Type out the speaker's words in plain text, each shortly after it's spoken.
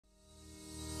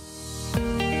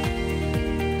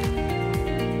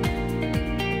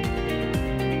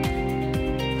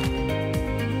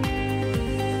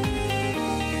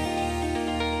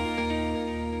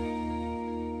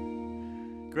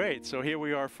Great. So here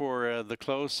we are for the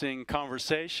closing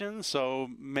conversation. So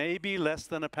maybe less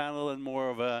than a panel and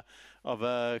more of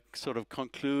a sort of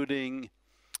concluding,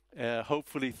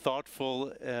 hopefully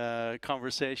thoughtful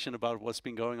conversation about what's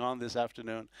been going on this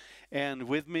afternoon. And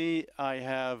with me, I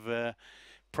have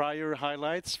prior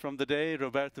highlights from the day: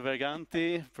 Roberto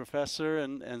Verganti, professor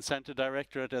and center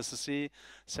director at SSE;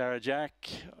 Sarah Jack,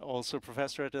 also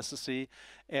professor at SSE,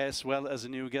 as well as a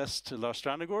new guest, Lars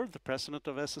Strannegård, the president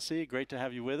of SSE. Great to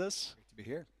have you with us. Great to be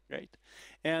here. Great.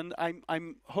 And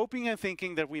I'm hoping and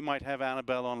thinking that we might have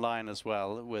Annabelle online as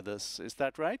well with us. Is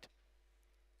that right?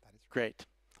 That is great.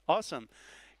 Awesome.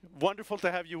 Wonderful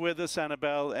to have you with us,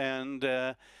 Annabelle. And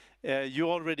you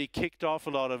already kicked off a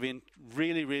lot of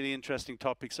really interesting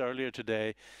topics earlier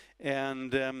today.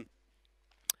 And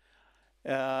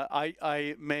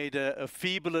I made a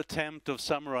feeble attempt of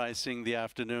summarizing the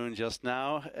afternoon just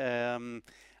now.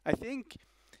 I think,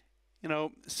 you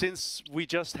know, since we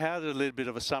just had a little bit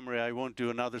of a summary, I won't do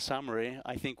another summary.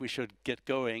 I think we should get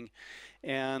going.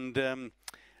 And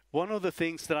one of the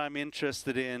things that I'm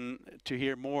interested in to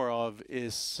hear more of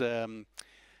is, you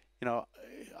know,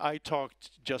 I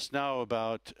talked just now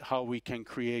about how we can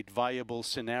create viable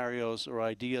scenarios or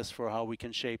ideas for how we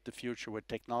can shape the future with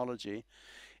technology.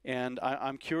 And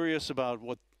I'm curious about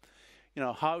what, you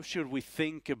know, how should we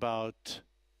think about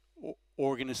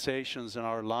organizations and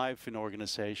our life in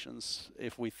organizations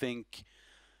if we think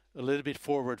a little bit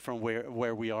forward from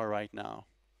where we are right now,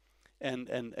 and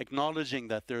acknowledging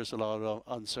that there's a lot of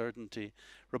uncertainty.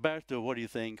 Roberto, what do you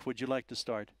think? Would you like to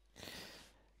start?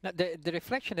 Now, the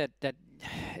reflection that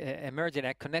emerged, and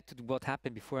I connected to what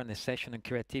happened before in the session on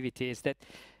creativity, is that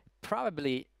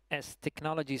probably as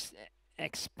technologies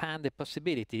expand the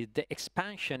possibility, the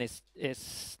expansion is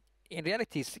in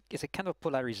reality is a kind of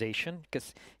polarization,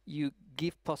 because you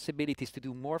give possibilities to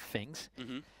do more things.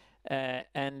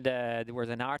 And there was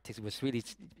an artist who was really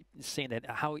saying that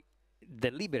how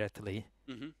deliberately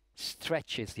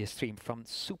stretches the extreme from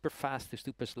super fast to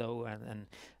super slow,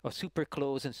 or super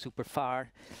close and super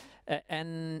far.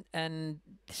 And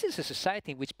this is a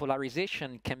society in which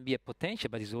polarization can be a potential,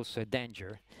 but is also a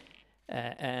danger.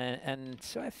 And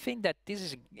so I think that this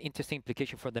is an interesting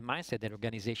implication for the mindset that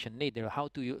organization need. How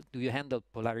do you handle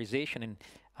polarization, and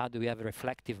how do we have a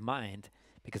reflective mind?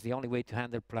 Because the only way to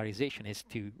handle polarization is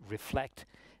to reflect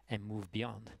and move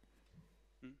beyond.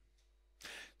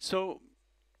 So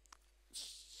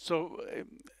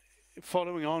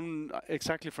following on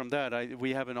exactly from that,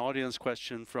 we have an audience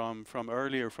question from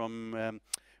earlier,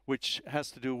 which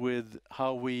has to do with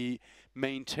how we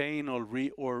maintain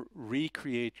or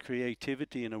recreate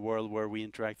creativity in a world where we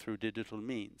interact through digital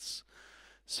means.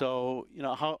 So, you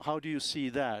know, how do you see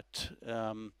that?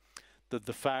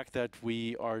 The fact that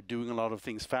we are doing a lot of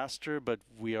things faster, but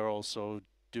we are also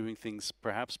doing things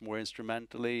perhaps more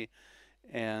instrumentally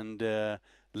and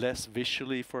less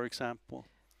visually, for example.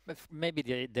 But maybe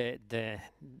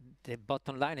the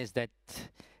bottom line is that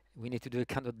we need to do a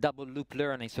kind of double loop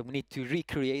learning. So we need to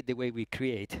recreate the way we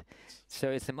create.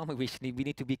 So it's a moment which we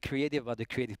need to be creative about the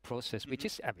creative process, which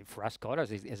is, I mean, for us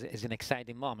scholars, is an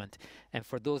exciting moment. And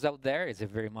for those out there, it's a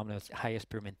very moment of high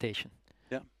experimentation.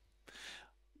 Yeah.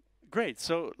 Great.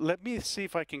 So let me see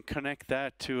if I can connect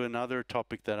that to another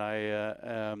topic that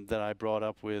I brought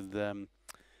up with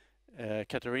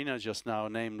Katarina just now,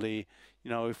 namely, you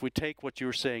know, if we take what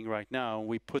you're saying right now and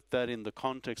we put that in the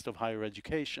context of higher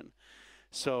education.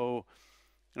 So,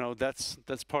 you know, that's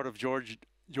part of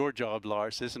your job,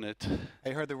 Lars, isn't it? I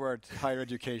heard the word higher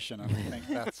education, and I think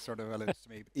that sort of alludes to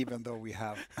me, even though we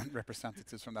have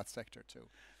representatives from that sector too.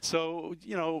 So,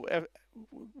 you know,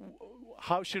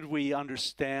 how should we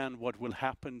understand what will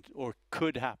happen or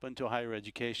could happen to higher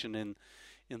education in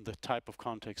the type of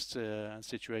context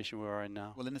situation we are in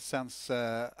now? Well, in a sense,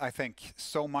 I think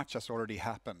so much has already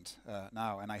happened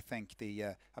now, and I think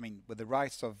I mean, with the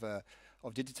rise of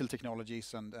digital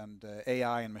technologies and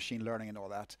AI and machine learning and all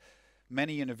that,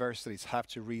 many universities have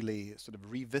to really sort of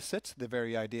revisit the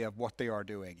very idea of what they are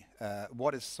doing.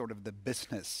 What is sort of the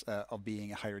business of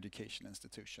being a higher education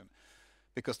institution?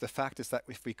 Because the fact is that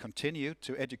if we continue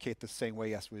to educate the same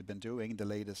way as we've been doing the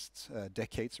latest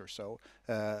decades or so,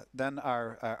 then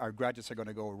our graduates are going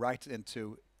to go right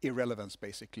into irrelevance,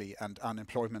 basically, and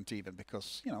unemployment even,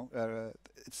 because, you know,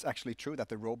 it's actually true that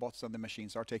the robots and the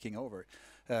machines are taking over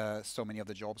so many of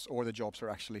the jobs, or the jobs are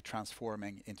actually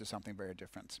transforming into something very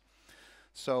different.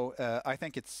 So I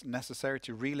think it's necessary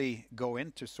to really go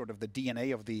into sort of the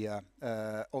DNA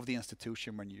of the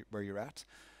institution where you're at,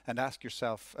 and ask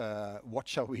yourself, what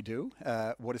shall we do?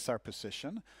 What is our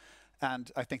position?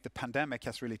 And I think the pandemic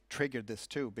has really triggered this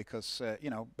too, because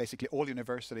basically all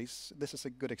universities, this is a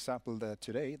good example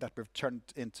today that we've turned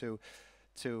into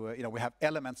we have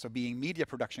elements of being media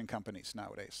production companies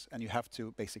nowadays, and you have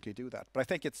to basically do that. But I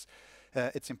think it's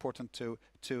important to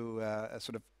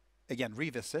sort of again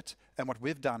revisit, and what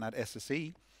we've done at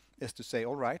SSE is to say,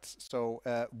 all right, so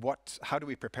how do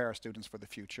we prepare our students for the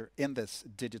future in this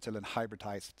digital and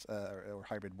hybridized or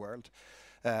hybrid world?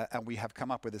 And we have come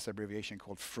up with this abbreviation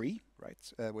called FREE,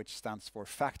 right, which stands for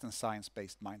Fact and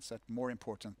Science-Based Mindset, more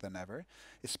important than ever,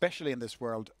 especially in this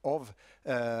world of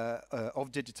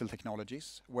digital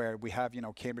technologies, where we have,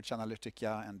 Cambridge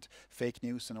Analytica and fake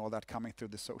news and all that coming through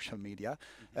the social media.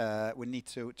 We need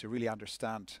to really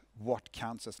understand what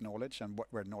counts as knowledge and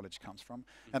where knowledge comes from.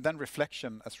 And then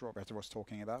reflection, as Roberto was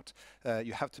talking about.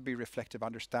 You have to be reflective,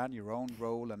 understand your own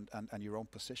role and your own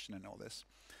position in all this.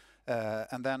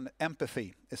 And then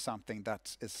empathy is something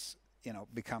that is,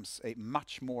 becomes a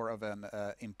much more of an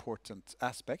important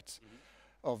aspect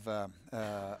of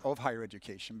higher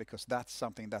education, because that's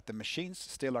something that the machines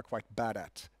still are quite bad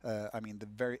at. I mean, the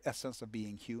very essence of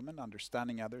being human,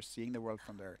 understanding others, seeing the world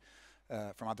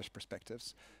from others'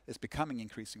 perspectives, is becoming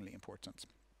increasingly important.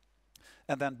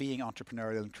 And then being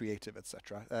entrepreneurial and creative,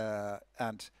 etc.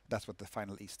 And that's what the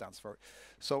final E stands for.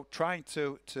 So trying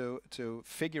to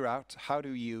figure out how do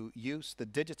you use the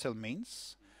digital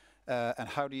means, and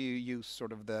how do you use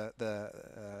sort of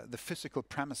the physical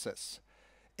premises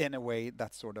in a way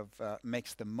that sort of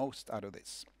makes the most out of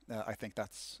this. I think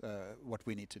that's what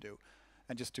we need to do.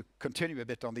 And just to continue a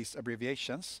bit on these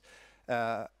abbreviations,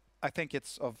 I think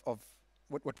it's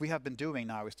what we have been doing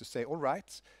now is to say, all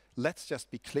right, let's just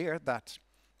be clear that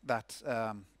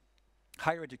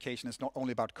higher education is not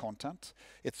only about content,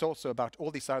 it's also about all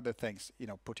these other things,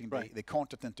 putting the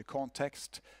content into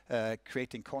context,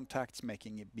 creating contacts,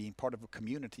 being part of a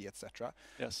community, etc.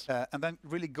 Yes. And then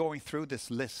really going through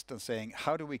this list and saying,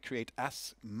 how do we create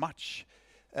as much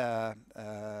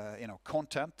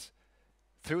content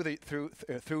through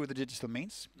the digital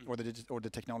means or the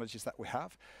technologies that we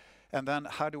have, and then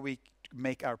how do we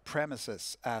make our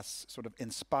premises as sort of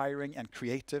inspiring and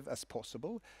creative as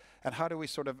possible, and how do we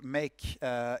sort of make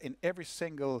in every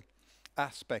single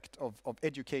aspect of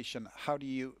education, how do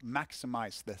you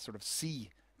maximize the sort of C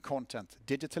content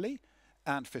digitally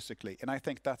and physically? And I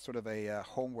think that's sort of a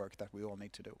homework that we all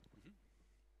need to do.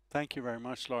 Thank you very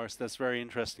much, Lars. That's very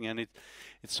interesting, and it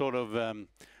sort of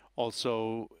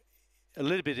also a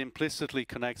little bit implicitly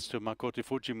connects to Makoto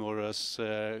Fujimura's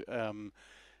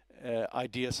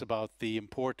ideas about the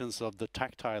importance of the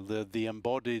tactile, the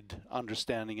embodied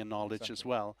understanding and knowledge as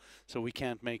well. So we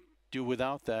can't do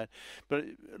without that. But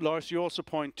Lars, you also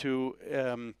point to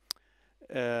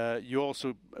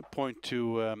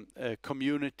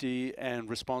community and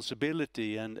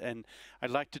responsibility, and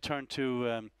I'd like to turn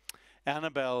to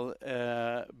Annabelle,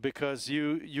 because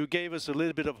you gave us a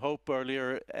little bit of hope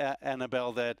earlier,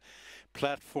 Annabelle, that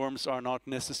platforms are not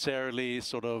necessarily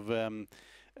sort of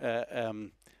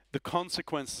the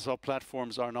consequences of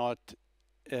platforms are not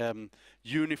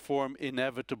uniform,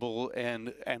 inevitable,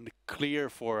 and clear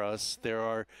for us. There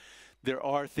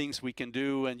are things we can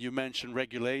do, and you mentioned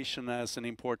regulation as an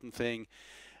important thing.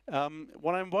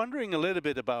 What I'm wondering a little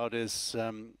bit about is,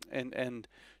 and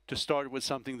to start with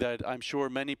something that I'm sure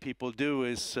many people do,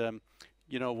 is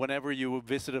whenever you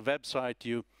visit a website,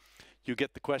 you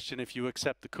get the question if you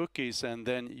accept the cookies, and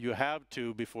then you have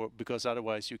to because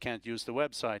otherwise you can't use the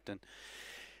website. And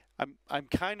I'm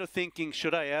kind of thinking,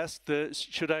 should I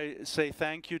say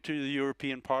thank you to the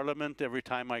European Parliament every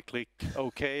time I click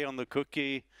OK on the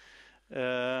cookie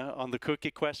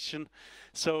question?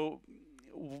 So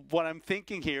what I'm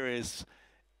thinking here is,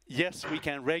 yes, we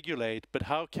can regulate, but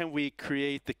how can we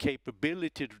create the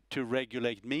capability to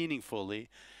regulate meaningfully?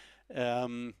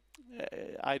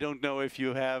 I don't know if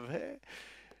you have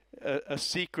a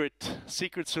secret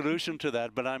solution to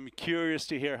that, but I'm curious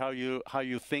to hear how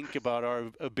you think about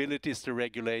our abilities to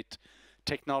regulate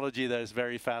technology that is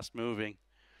very fast moving.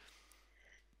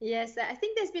 Yes, I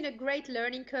think there's been a great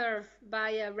learning curve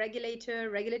by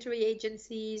regulatory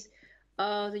agencies,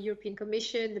 the European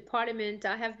Commission, the Parliament.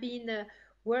 I have been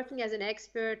working as an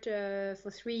expert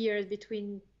for 3 years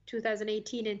between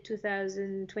 2018 and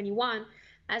 2021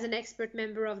 as an expert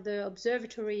member of the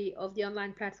Observatory of the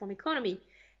Online Platform Economy.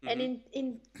 And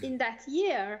in that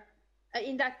year,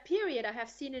 in that period, I have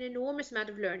seen an enormous amount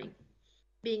of learning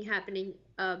happening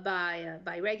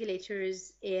by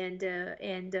regulators, and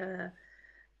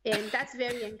that's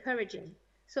very encouraging.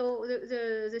 So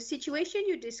the situation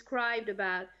you described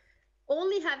about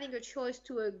only having a choice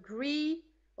to agree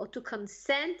or to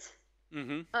consent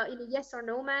in a yes or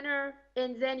no manner,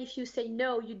 and then if you say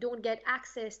no, you don't get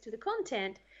access to the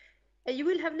content, you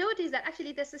will have noticed that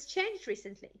actually this has changed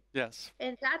recently. Yes.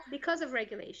 And that's because of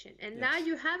regulation. And now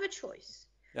you have a choice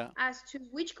as to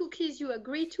which cookies you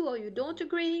agree to or you don't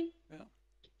agree.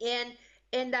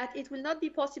 And that it will not be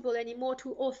possible anymore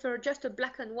to offer just a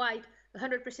black and white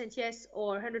 100% yes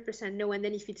or 100% no, and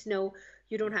then if it's no,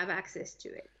 you don't have access to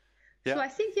it. So I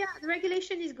think the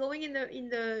regulation is going in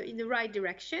the right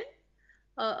direction.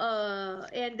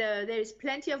 And there is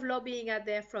plenty of lobbying out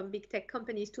there from big tech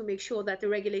companies to make sure that the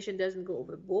regulation doesn't go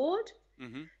overboard.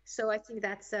 So I think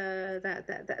that's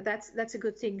a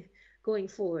good thing going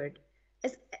forward.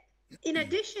 In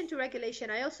addition to regulation,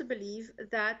 I also believe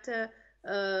that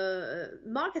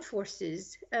market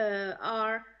forces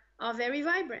are very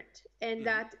vibrant, and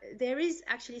that there is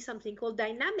actually something called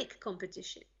dynamic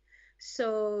competition.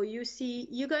 So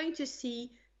you're going to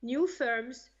see new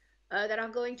firms that are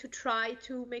going to try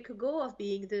to make a go of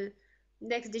being the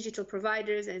next digital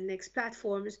providers and next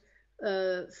platforms,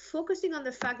 focusing on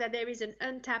the fact that there is an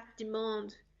untapped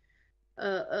demand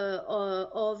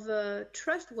of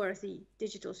trustworthy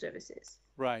digital services.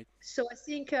 Right. So I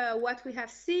think what we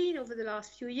have seen over the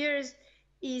last few years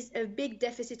is a big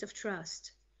deficit of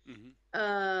trust,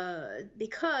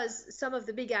 because some of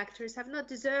the big actors have not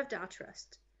deserved our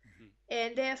trust.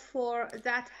 And therefore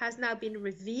that has now been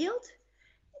revealed.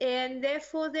 And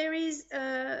therefore, there is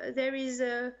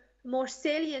a more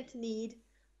salient need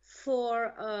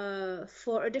for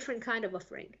a different kind of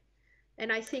offering.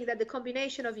 And I think that the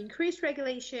combination of increased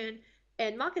regulation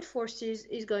and market forces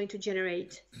is going to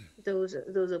generate those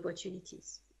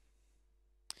opportunities.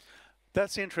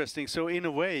 That's interesting. So in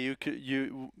a way,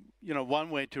 you know,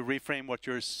 one way to reframe what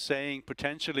you're saying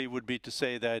potentially would be to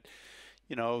say that,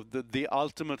 you know, the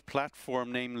ultimate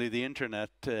platform, namely the internet,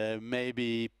 may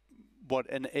be what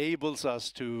enables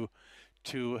us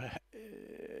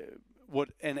what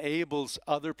enables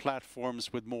other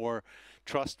platforms with more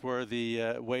trustworthy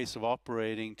ways of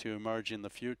operating to emerge in the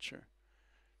future.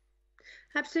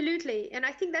 Absolutely. And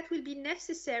I think that will be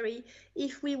necessary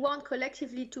if we want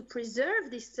collectively to preserve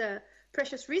this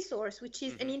precious resource, which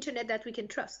is an internet that we can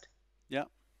trust. Yeah,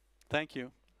 thank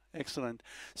you. Excellent.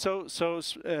 So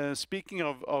speaking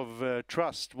of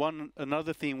trust,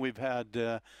 another theme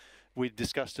we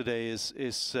discussed today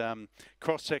is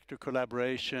cross-sector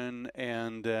collaboration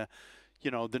and you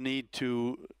know, the need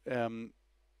to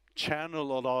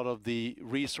channel a lot of the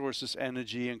resources,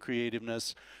 energy, and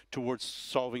creativeness towards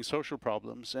solving social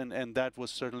problems, and that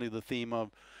was certainly the theme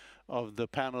of the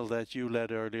panel that you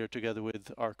led earlier together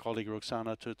with our colleague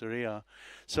Roxana Tutoria.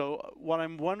 So what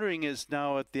I'm wondering is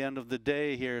now at the end of the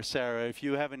day here, Sarah, if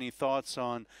you have any thoughts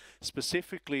on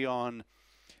specifically on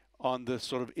the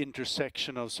sort of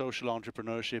intersection of social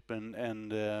entrepreneurship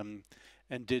and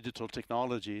digital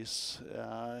technologies,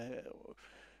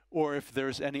 or if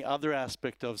there's any other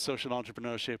aspect of social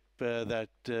entrepreneurship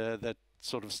that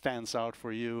sort of stands out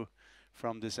for you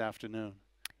from this afternoon.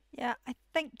 Yeah, I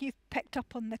think you've picked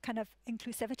up on the kind of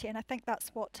inclusivity, and I think that's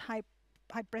what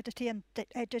hybridity and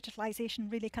digitalization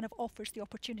really kind of offers the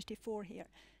opportunity for here,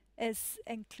 is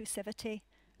inclusivity.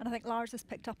 And I think Lars has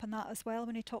picked up on that as well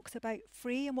when he talks about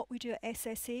free and what we do at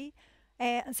SSE.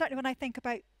 And certainly when I think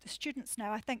about the students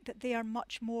now, I think that they are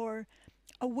much more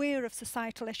aware of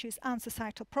societal issues and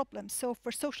societal problems. So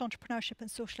for social entrepreneurship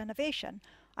and social innovation,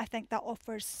 I think that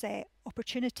offers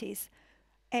opportunities,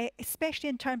 especially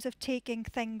in terms of taking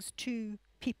things to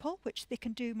people, which they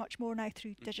can do much more now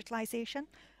through digitalization,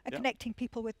 and connecting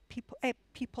people with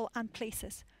people and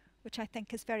places, which I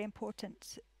think is very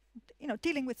important. You know,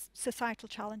 dealing with societal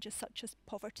challenges such as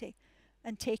poverty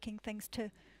and taking things to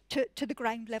the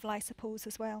ground level, I suppose,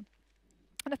 as well.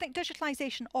 And I think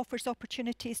digitalization offers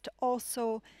opportunities to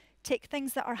also take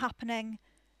things that are happening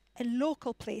in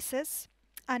local places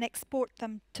and export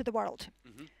them to the world.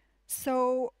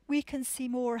 So we can see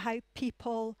more how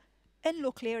people in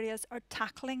local areas are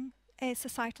tackling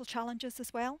societal challenges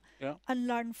as well, and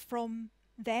learn from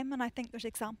them. And I think there's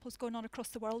examples going on across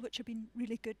the world which have been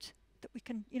really good that we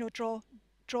can, you know, draw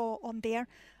on there.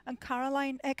 And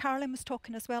Caroline was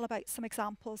talking as well about some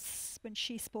examples when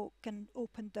she spoke and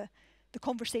opened the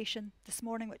conversation this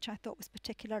morning, which I thought was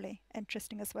particularly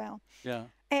interesting as well.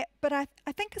 But I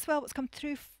think as well what's come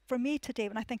through for me today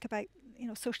when I think about, you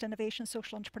know, social innovation,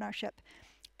 social entrepreneurship,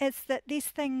 is that these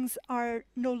things are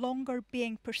no longer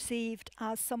being perceived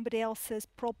as somebody else's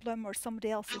problem or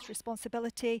somebody else's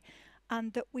responsibility,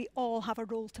 and that we all have a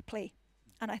role to play.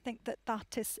 And I think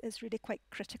that is really quite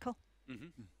critical.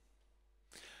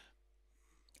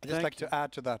 I'd just like to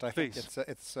add to that. I think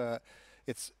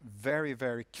it's very,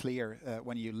 very clear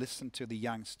when you listen to the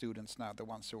young students now, the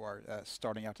ones who are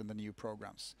starting out in the new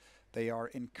programs. They are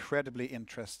incredibly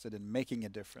interested in making a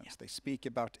difference. They speak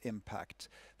about impact.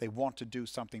 They want to do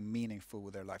something meaningful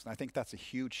with their lives. And I think that's a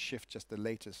huge shift just the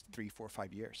latest 3, 4,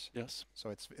 5 years. Yes. So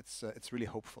it's really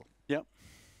hopeful. Yeah.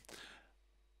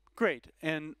 Great.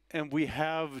 And we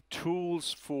have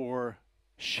tools for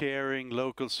sharing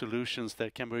local solutions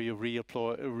that can be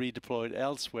redeployed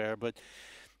elsewhere, but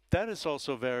that is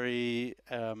also very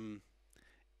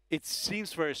it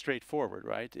seems very straightforward,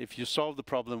 right? If you solve the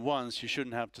problem once, you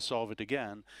shouldn't have to solve it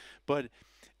again. But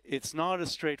it's not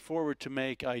as straightforward to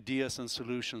make ideas and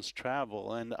solutions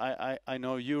travel. And I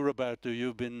know you, Roberto,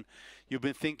 you've been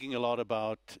thinking a lot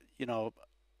about, you know,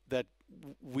 that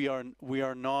we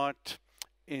are not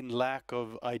in lack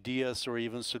of ideas or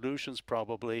even solutions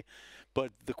probably,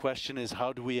 but the question is,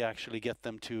 how do we actually get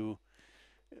them to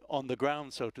on the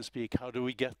ground, so to speak? How do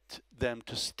we get them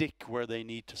to stick where they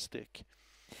need to stick?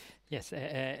 Yes,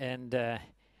 and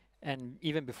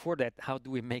even before that, how do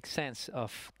we make sense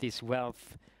of this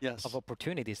wealth of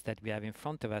opportunities that we have in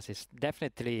front of us? Is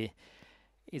definitely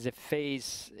is a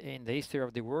phase in the history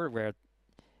of the world where,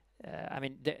 I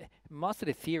mean, most of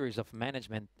the theories of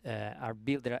management are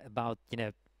built about, you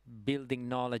know, building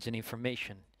knowledge and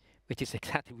information, which is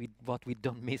exactly what we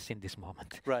don't miss in this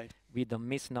moment. Right. We don't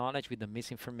miss knowledge, we don't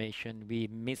miss information, we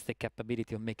miss the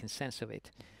capability of making sense of it.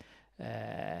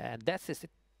 And that's just a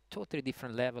totally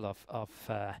different level of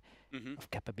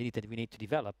capability that we need to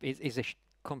develop. Is a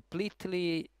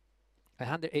completely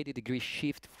 180-degree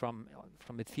shift from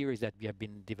the theories that we have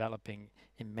been developing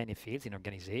in many fields, in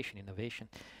organization, innovation.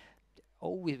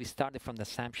 Always we started from the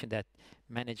assumption that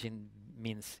managing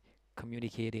means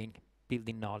communicating,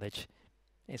 building knowledge.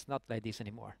 It's not like this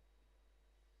anymore.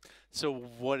 So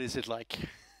what is it like?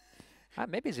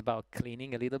 Maybe it's about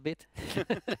cleaning a little bit.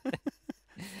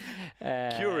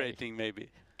 Curating, maybe.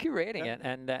 Curating,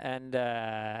 and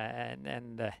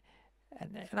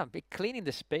you know, cleaning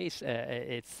the space.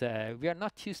 It's we are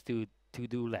not used to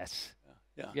do less.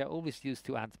 Yeah. We are always used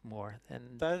to add more.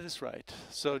 And that is right.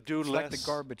 So do it's less. like the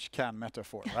garbage can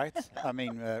metaphor, right? I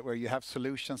mean, where you have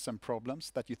solutions and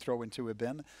problems that you throw into a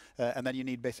bin, and then you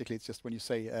need basically, it's just when you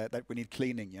say that we need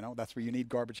cleaning, you know, that's where you need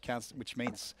garbage cans, which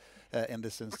means in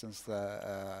this instance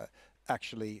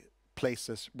actually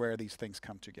places where these things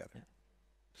come together. Yeah.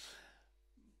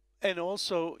 And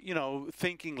also, you know,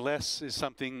 thinking less is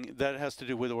something that has to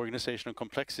do with organizational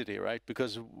complexity, right?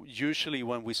 Because usually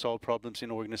when we solve problems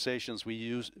in organizations,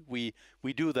 we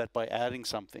do that by adding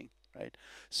something, right?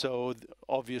 So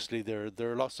obviously there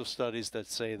are lots of studies that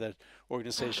say that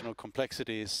organizational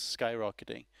complexity is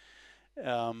skyrocketing.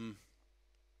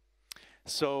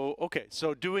 So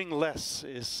so doing less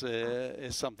is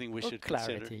something we should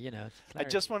consider. You know, I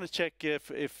just want to check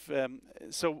if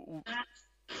so.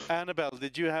 Annabelle,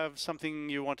 did you have something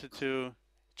you wanted to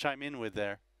chime in with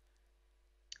there?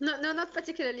 No, not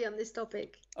particularly on this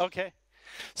topic. Okay,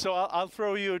 so I'll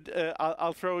throw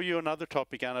you another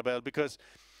topic, Annabelle, because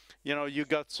you know you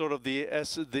got sort of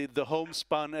the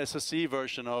homespun SSE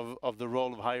version of the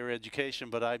role of higher education,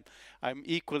 but I'm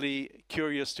equally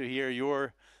curious to hear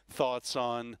your thoughts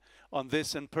on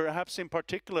this, and perhaps in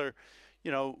particular,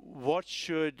 you know, what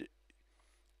should.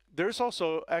 There's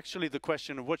also actually the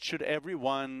question of what should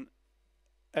everyone,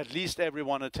 at least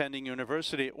everyone attending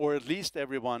university, or at least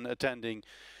everyone attending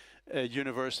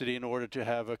university in order to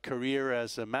have a career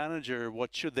as a manager,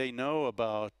 what should they know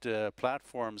about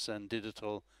platforms and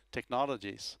digital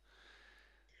technologies?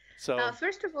 So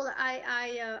first of all,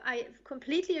 I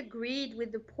completely agreed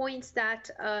with the points that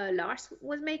Lars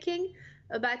was making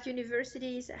about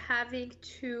universities having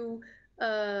to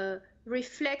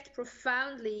reflect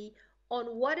profoundly on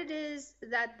what it is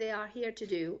that they are here to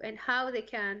do and how they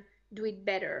can do it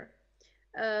better.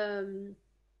 And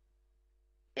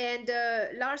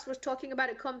Lars was talking about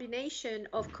a combination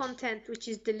of content which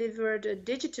is delivered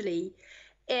digitally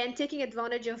and taking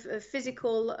advantage of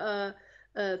physical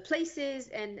places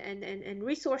and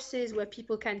resources where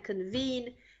people can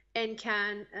convene and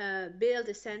can build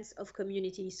a sense of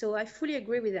community. So I fully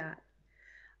agree with that.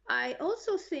 I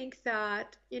also think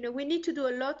that, you know, we need to do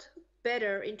a lot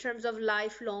better in terms of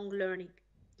lifelong learning.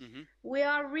 We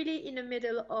are really in the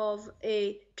middle of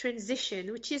a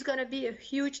transition, which is going to be a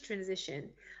huge transition.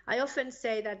 I often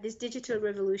say that this digital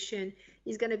revolution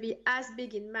is going to be as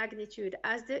big in magnitude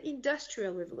as the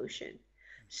industrial revolution.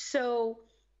 So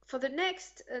for the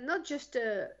next, not just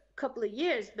a couple of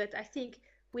years, but I think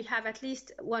we have at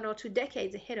least 1 or 2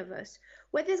 decades ahead of us,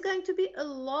 where there's going to be a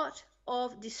lot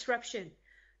of disruption.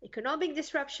 Economic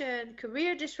disruption,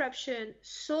 career disruption,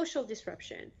 social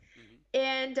disruption.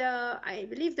 And I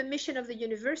believe the mission of the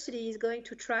university is going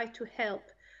to try to help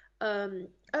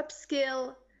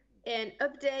upskill and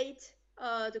update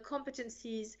the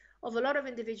competencies of a lot of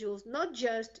individuals, not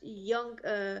just young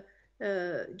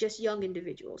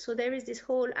individuals. So there is this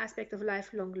whole aspect of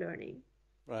lifelong learning.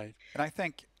 Right. And I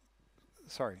think,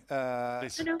 sorry.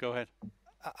 Please, go ahead.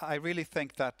 I really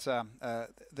think that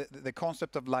the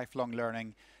concept of lifelong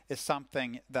learning is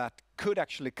something that could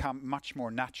actually come much more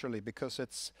naturally, because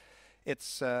it's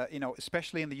you know,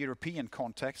 especially in the European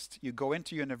context, you go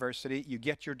into university, you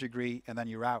get your degree, and then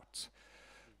you're out.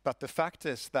 But the fact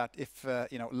is that if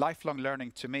you know, lifelong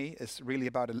learning to me is really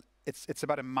about it's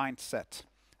about a mindset.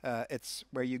 It's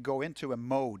where you go into a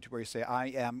mode where you say, I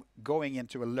am going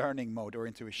into a learning mode, or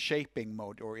into a shaping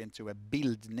mode, or into a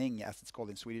bildning, as it's called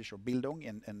in Swedish, or Bildung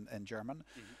in German,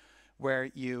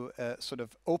 where you sort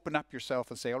of open up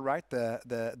yourself and say, all right,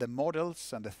 the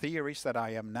models and the theories that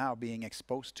I am now being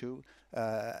exposed to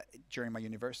during my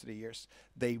university years,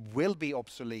 they will be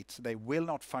obsolete. They will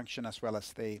not function as well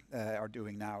as they are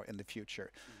doing now in the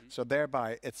future. So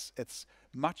thereby, it's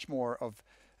much more of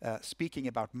speaking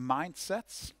about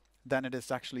mindsets than it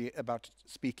is actually about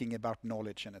speaking about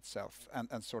knowledge in itself,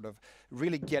 and sort of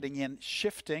really getting in,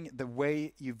 shifting the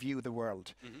way you view the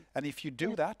world. And if you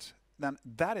do that, then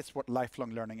that is what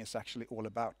lifelong learning is actually all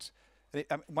about.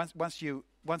 Once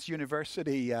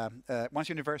universities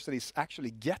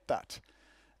actually get that,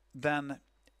 then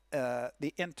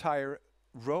the entire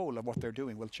role of what they're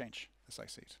doing will change, as I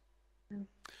see it.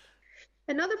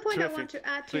 Another point Terrific. I want to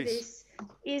add to this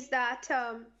is that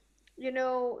you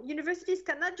know, universities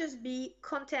cannot just be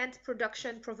content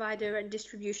production provider and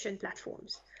distribution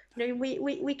platforms. You know,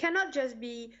 we cannot just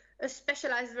be a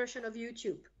specialized version of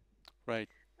YouTube. Right.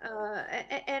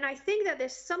 And I think that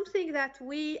there's something that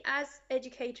we as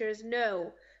educators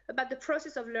know about the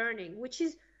process of learning, which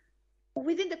is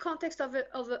within the context of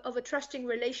a trusting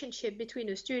relationship between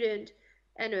a student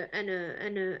and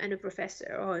a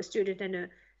professor, or a student and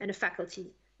a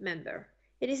faculty member.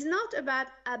 It is not about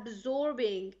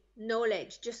absorbing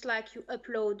knowledge just like you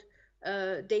upload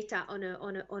data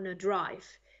on a drive.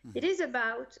 It is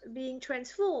about being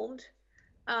transformed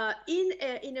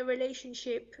in a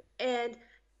relationship and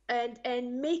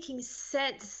making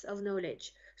sense of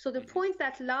knowledge. So the point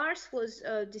that Lars was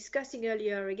discussing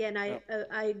earlier, again,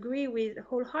 I agree with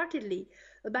wholeheartedly,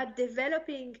 about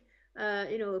developing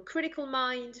you know, a critical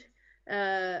mind,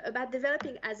 about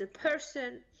developing as a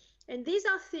person. And these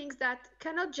are things that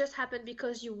cannot just happen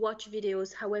because you watch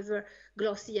videos, however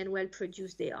glossy and well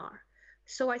produced they are.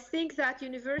 So I think that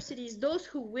universities, those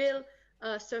who will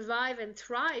survive and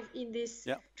thrive in this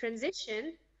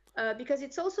transition, because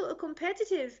it's also a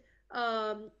competitive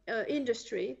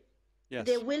industry,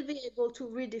 they will be able to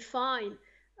redefine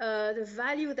the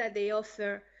value that they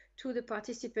offer to the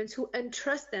participants who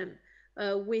entrust them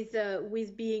with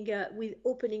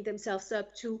opening themselves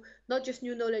up to not just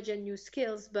new knowledge and new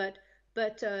skills, but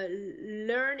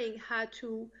learning how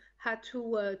to have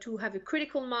a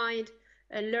critical mind,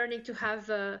 and learning to have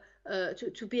to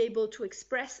be able to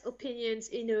express opinions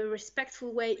in a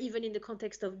respectful way, even in the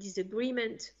context of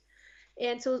disagreement.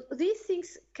 And so these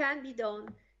things can be done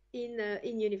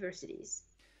in universities.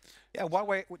 Yeah, one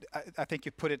way, I think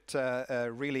you put it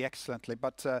really excellently,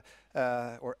 but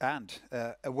a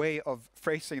way of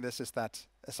phrasing this is that,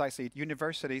 as I see it,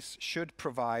 universities should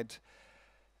provide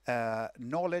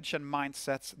knowledge and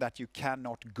mindsets that you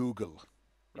cannot Google,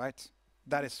 right?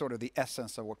 That is sort of the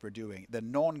essence of what we're doing. The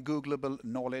non-Googleable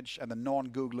knowledge and the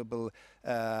non-Googleable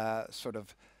sort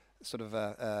of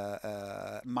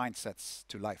mindsets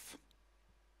to life.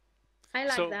 I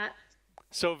like that.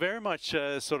 So very much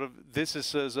sort of this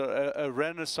is a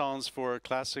renaissance for a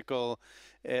classical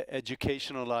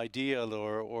educational ideal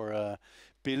or a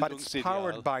Bildungsideal. But it's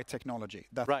powered by technology.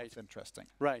 That's what's interesting.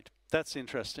 Right. That's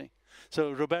interesting.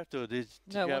 So Roberto,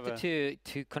 I wanted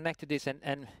to connect to this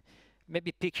and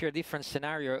maybe picture a different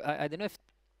scenario. I don't know if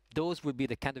those would be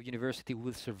the kind of university who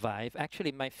will survive.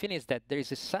 Actually, my feeling is that there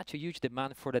is such a huge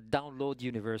demand for the download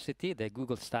university, the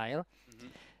Google style.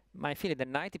 My feeling that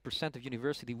 90% of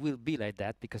university will be like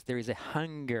that, because there is a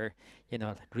hunger, you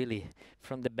know, really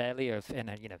from the belly of, and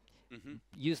you know,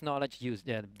 use knowledge,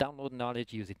 download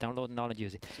knowledge, use it, download knowledge,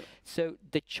 use it. So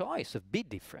the choice of be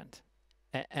different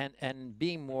and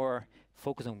being more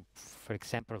focused on, for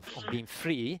example, on being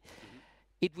free,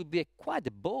 it would be quite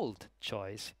a bold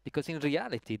choice, because in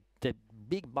reality, the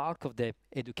big bulk of the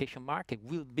education market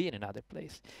will be in another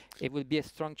place. It will be a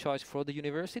strong choice for the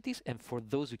universities and for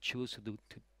those who choose to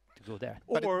go there.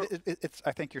 But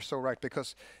I think you're so right,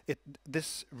 because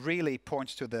this really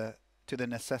points to the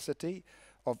necessity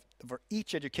for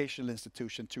each educational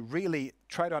institution to really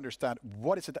try to understand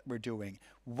what is it that we're doing,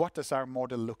 what does our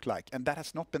model look like, and that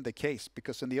has not been the case,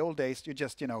 because in the old days you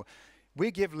just,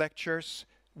 we give lectures,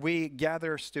 we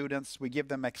gather students, we give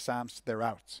them exams, they're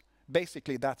out.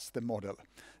 Basically, that's the model.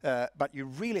 But you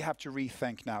really have to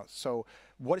rethink now. So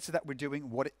what is it that we're doing?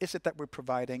 What is it that we're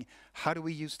providing? How do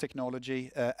we use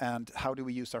technology? And how do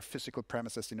we use our physical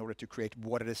premises in order to create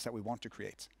what it is that we want to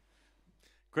create?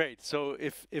 Great. So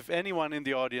if anyone in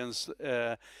the audience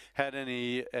had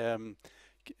any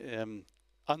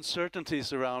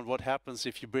uncertainties around what happens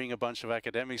if you bring a bunch of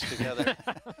academics together,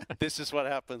 this is what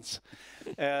happens.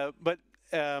 But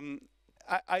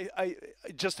I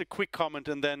just a quick comment,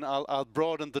 and then I'll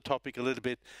broaden the topic a little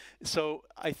bit. So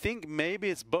I think maybe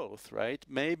it's both, right?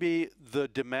 Maybe the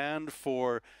demand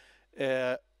for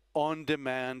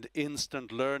on-demand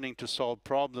instant learning to solve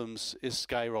problems is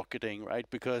skyrocketing, right?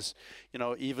 Because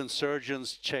even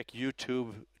surgeons check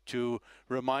YouTube to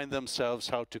remind themselves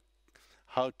how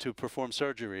to perform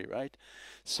surgery, right?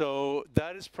 So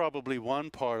that is probably one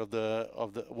part of the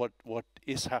what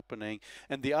is happening,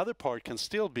 and the other part can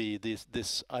still be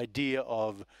this idea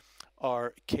of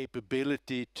our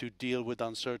capability to deal with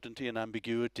uncertainty and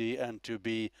ambiguity and to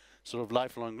be sort of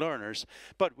lifelong learners.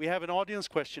 But we have an audience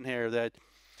question here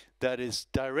that is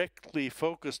directly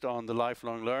focused on the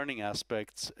lifelong learning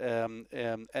aspects, and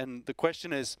the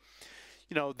question is,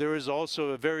 there is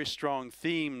also a very strong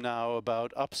theme now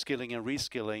about upskilling and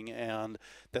reskilling, and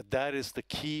that is the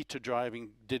key to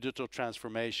driving digital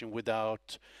transformation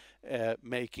without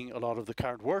making a lot of the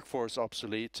current workforce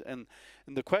obsolete. And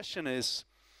the question is,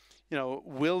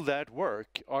 will that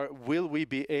work? Or will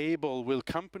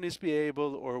companies be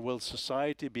able, or will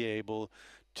society be able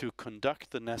to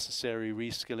conduct the necessary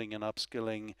reskilling and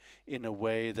upskilling in a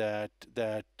way that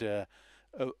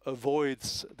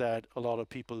avoids that a lot of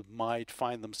people might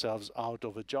find themselves out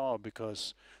of a job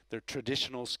because their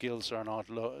traditional skills are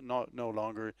no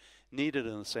longer needed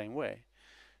in the same way.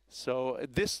 So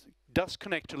this does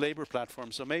connect to labor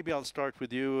platforms. So maybe I'll start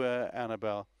with you,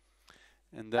 Annabelle.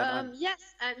 And then yes,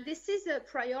 and this is a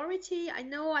priority. I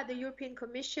know at the European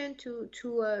Commission to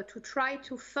try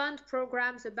to fund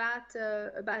programs about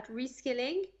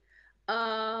reskilling.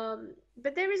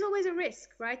 But there is always a risk,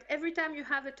 right? Every time you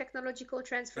have a technological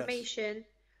transformation,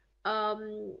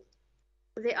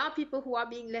 there are people who are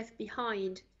being left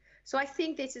behind. So I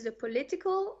think this is a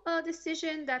political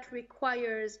decision that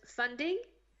requires funding,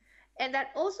 and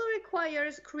that also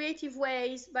requires creative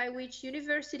ways by which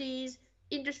universities,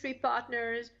 industry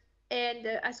partners, and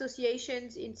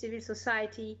associations in civil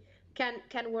society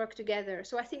can work together.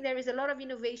 So I think there is a lot of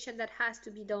innovation that has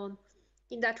to be done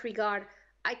in that regard.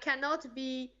 I cannot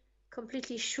be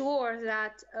completely sure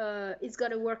that it's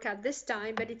going to work out this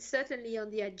time, but it's certainly on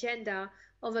the agenda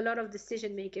of a lot of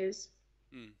decision makers.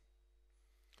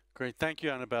 Great, thank you,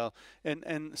 Annabelle.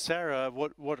 And Sarah,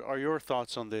 what are your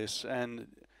thoughts on this? And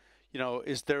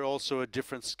is there also a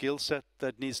different skill set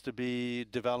that needs to be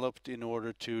developed in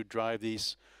order to drive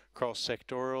these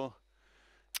cross-sectoral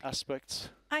aspects?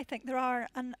 I think there are,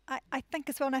 and I think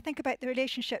as well, when I think about the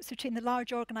relationships between the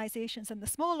large organisations and the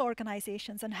small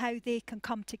organisations and how they can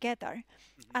come together.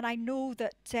 And I know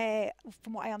that,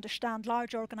 from what I understand,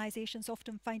 large organisations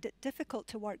often find it difficult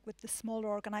to work with the smaller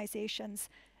organisations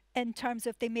in terms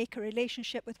of they make a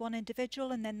relationship with one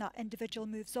individual and then that individual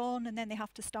moves on and then they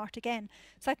have to start again.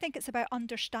 So I think it's about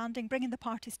understanding, bringing the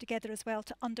parties together as well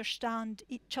to understand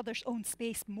each other's own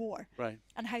space more, right,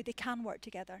 and how they can work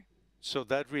together. So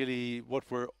that really, what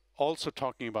we're also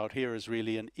talking about here is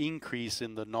really an increase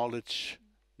in the knowledge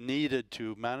needed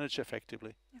to manage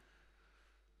effectively. Yeah.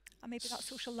 And maybe that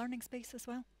social learning space as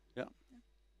well. Yeah.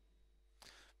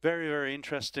 Very, very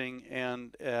interesting.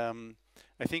 And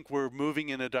I think we're moving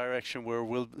in a direction where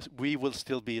we will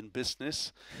still be in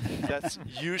business. That's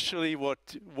usually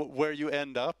where you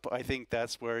end up. I think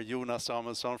that's where Jonas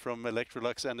Samuelsson from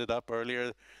Electrolux ended up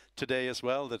earlier today as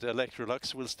well, that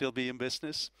Electrolux will still be in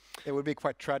business. It would be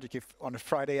quite tragic if on a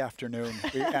Friday afternoon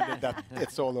we ended that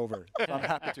it's all over. So I'm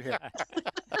happy to hear.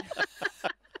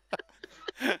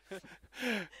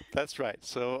 That's right.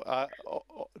 So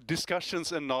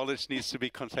discussions and knowledge needs to be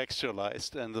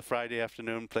contextualized, and the Friday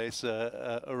afternoon plays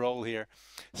a role here.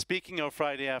 Speaking of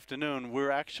Friday afternoon,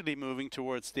 we're actually moving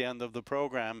towards the end of the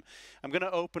program. I'm going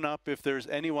to open up if there's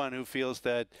anyone who feels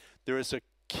that there is a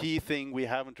key thing we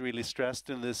haven't really stressed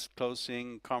in this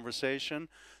closing conversation.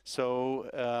 So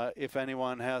if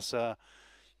anyone has a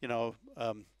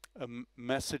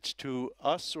message to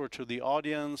us or to the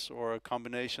audience or a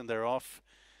combination thereof,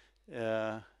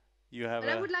 you have.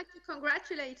 And I would like to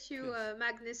congratulate you,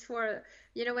 Magnus, for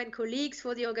and colleagues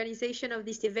for the organization of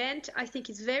this event. I think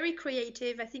it's very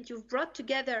creative. I think you've brought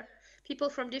together people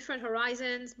from different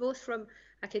horizons, both from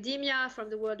academia, from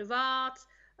the world of art,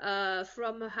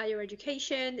 from higher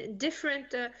education,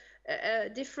 different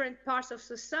parts of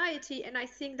society, and I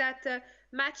think that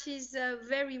matches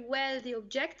very well the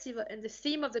objective and the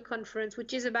theme of the conference,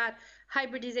 which is about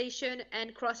hybridization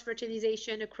and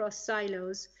cross-fertilization across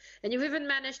silos. And you've even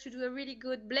managed to do a really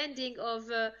good blending of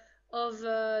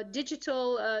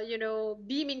digital,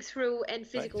 beaming through and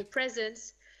physical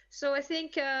presence. So I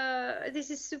think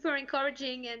this is super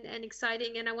encouraging and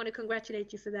exciting, and I want to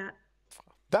congratulate you for that.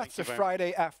 That's a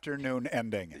Friday afternoon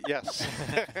ending. Yes.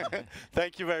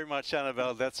 Thank you very much,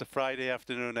 Annabelle. That's a Friday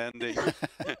afternoon ending.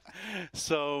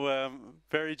 So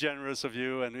very generous of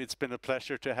you, and it's been a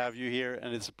pleasure to have you here,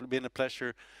 and it's been a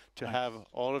pleasure to have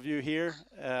all of you here.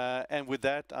 And with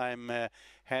that, I'm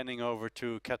handing over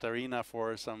to Katarina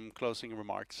for some closing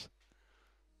remarks.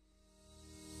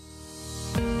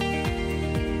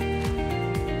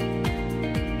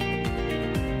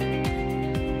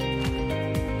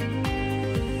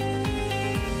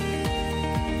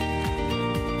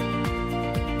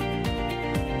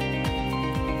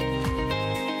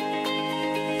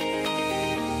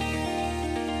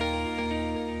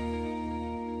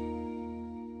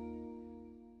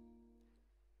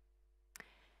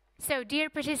 So, dear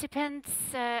participants,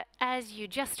 as you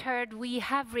just heard, we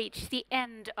have reached the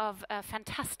end of a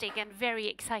fantastic and very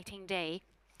exciting day.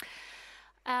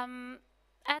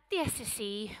 At the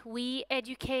SSC, we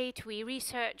educate, we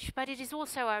research, but it is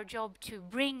also our job to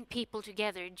bring people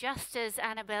together, just as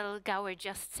Annabelle Gawer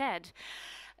just said.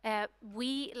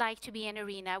 We like to be an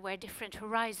arena where different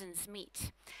horizons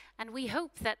meet, and we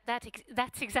hope that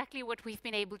that's exactly what we've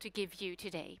been able to give you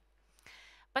today.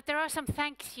 But there are some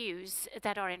thank yous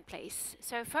that are in place.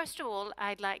 So first of all,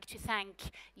 I'd like to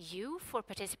thank you for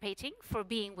participating, for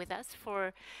being with us,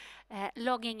 for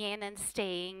logging in and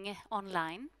staying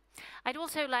online. I'd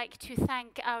also like to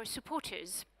thank our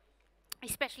supporters,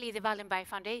 especially the Wallenberg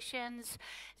Foundations,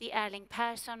 the Erling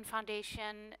Persson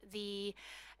Foundation, the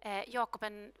Jakob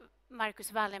and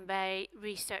Marcus Wallenberg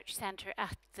Research Center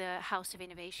at the House of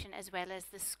Innovation, as well as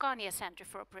the Scania Center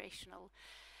for Operational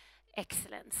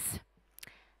Excellence.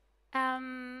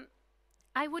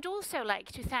 I would also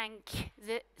like to thank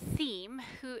the team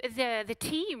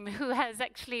who has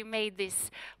actually made this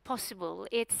possible.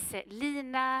 It's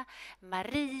Lina,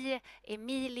 Marie,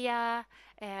 Emilia,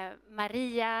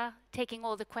 Maria, taking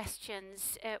all the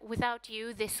questions. Without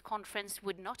you, this conference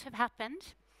would not have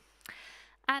happened.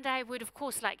 And I would, of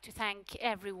course, like to thank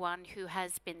everyone who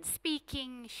has been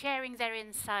speaking, sharing their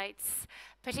insights,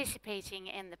 participating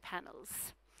in the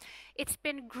panels. It's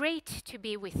been great to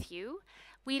be with you.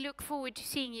 We look forward to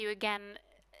seeing you again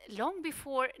long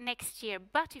before next year,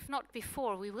 but if not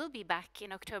before, we will be back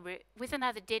in October with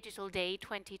another Digital Day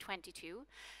 2022.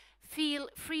 Feel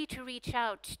free to reach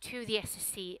out to the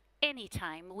SSC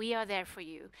anytime. We are there for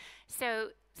you.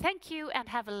 So thank you and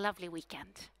have a lovely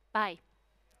weekend. Bye.